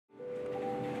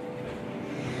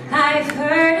I've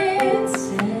heard it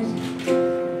said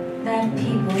that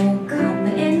people come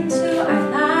into our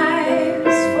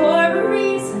lives for a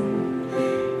reason,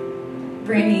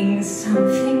 bringing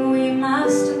something we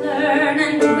must learn,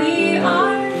 and we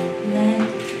are led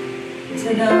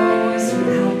to those who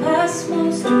help us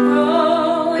most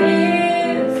grow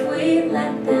if we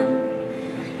let them,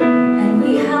 and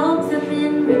we help them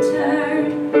in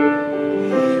return.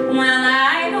 Well,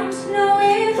 I don't know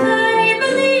if I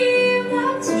believe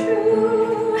that's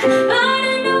true, but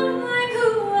I know I'm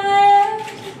who I am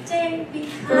today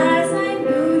because I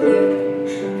knew you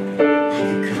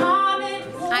like a comet.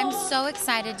 I'm so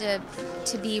excited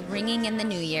to be ringing in the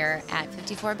new year at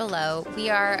 54 Below. We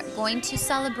are going to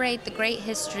celebrate the great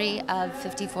history of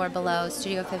 54 Below,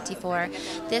 Studio 54.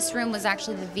 This room was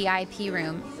actually the VIP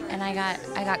room, and I got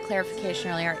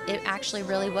clarification earlier. It actually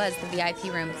really was the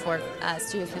VIP room for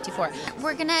Studio 54.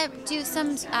 We're gonna do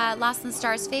some Lost in the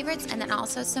Stars favorites, and then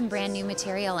also some brand new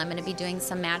material. I'm gonna be doing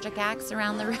some magic acts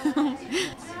around the room.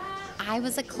 I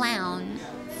was a clown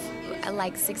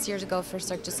like 6 years ago for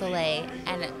Cirque du Soleil,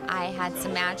 and I had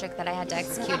some magic that I had to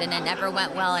execute, and it never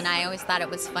went well, and I always thought it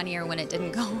was funnier when it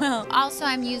didn't go well. Also,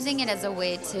 I'm using it as a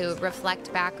way to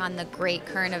reflect back on the great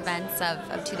current events of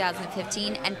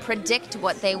 2015 and predict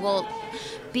what they will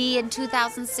be in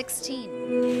 2016.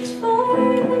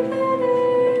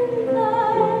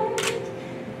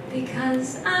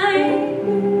 Because I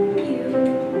knew you.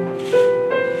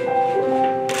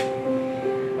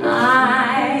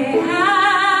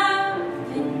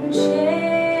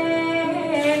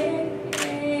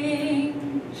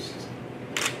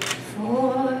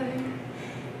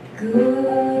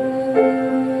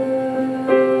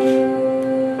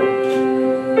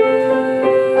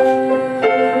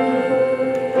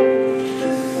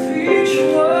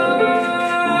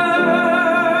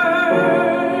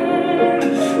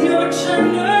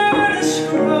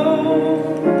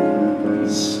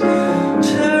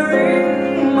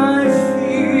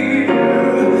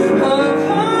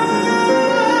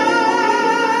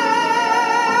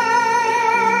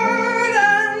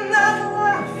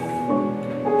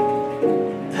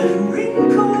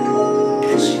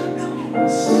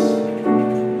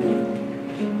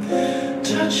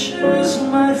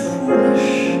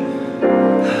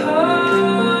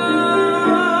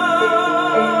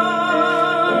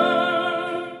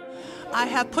 I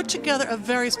have put together a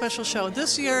very special show.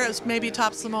 This year is maybe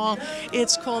tops them all.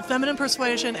 It's called Feminine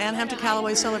Persuasion, and Hampton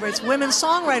Callaway celebrates women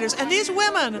songwriters. And these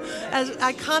women, as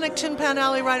iconic Tin Pan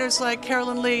Alley writers like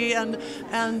Carolyn Lee and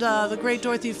the great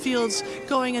Dorothy Fields,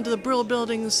 going into the Brill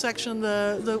Buildings section,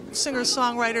 the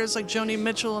singer-songwriters like Joni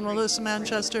Mitchell and Melissa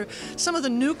Manchester, some of the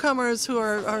newcomers who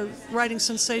are writing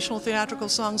sensational theatrical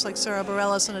songs like Sarah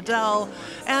Bareilles and Adele,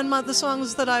 and the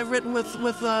songs that I've written with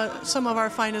some of our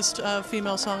finest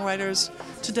female songwriters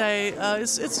today.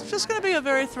 It's just going to be a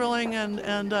very thrilling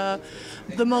and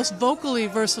the most vocally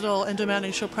versatile and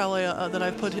demanding show probably that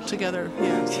I've put together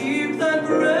here. Keep that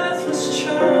breathless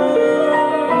charm.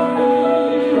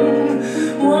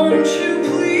 Won't you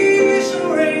please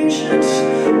arrange it?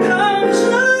 'Cause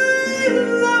I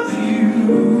love you.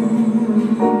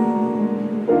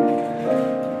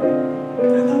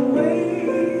 And the way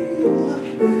you look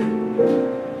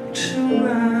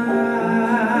tonight.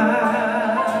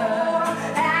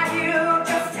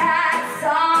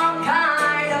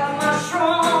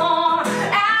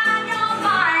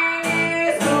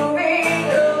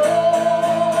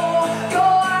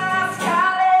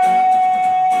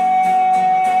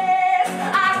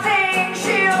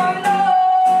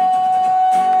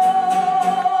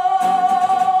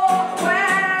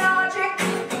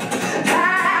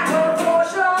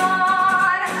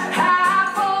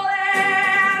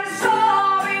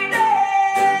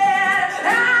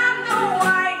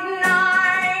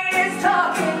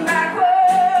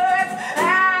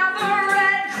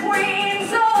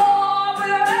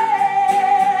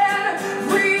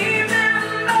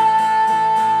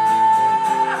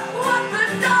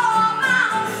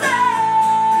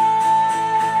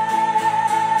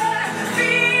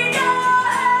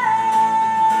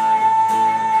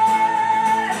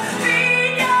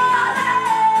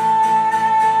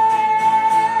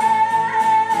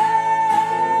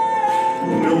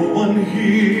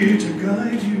 Here to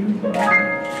guide you.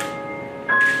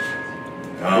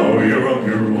 Now you're on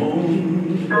your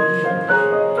own.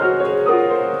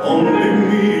 Only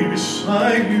me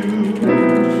beside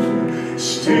you.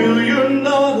 Still you're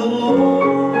not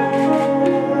alone.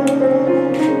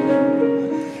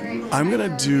 I'm gonna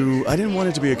do, I didn't want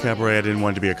it to be a cabaret, I didn't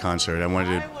want it to be a concert, I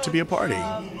wanted it to be a party,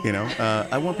 you know?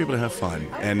 I want people to have fun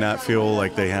and not feel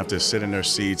like they have to sit in their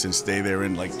seats and stay there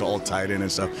and like all tied in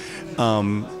and stuff.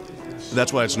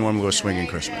 that's why it's Normal Go Swinging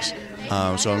Christmas.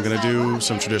 So I'm going to do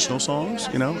some traditional songs,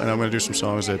 and I'm going to do some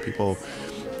songs that people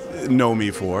know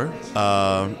me for,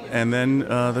 and then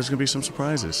there's going to be some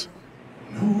surprises.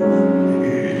 No one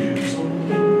is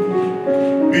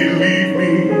alone. Believe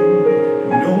me,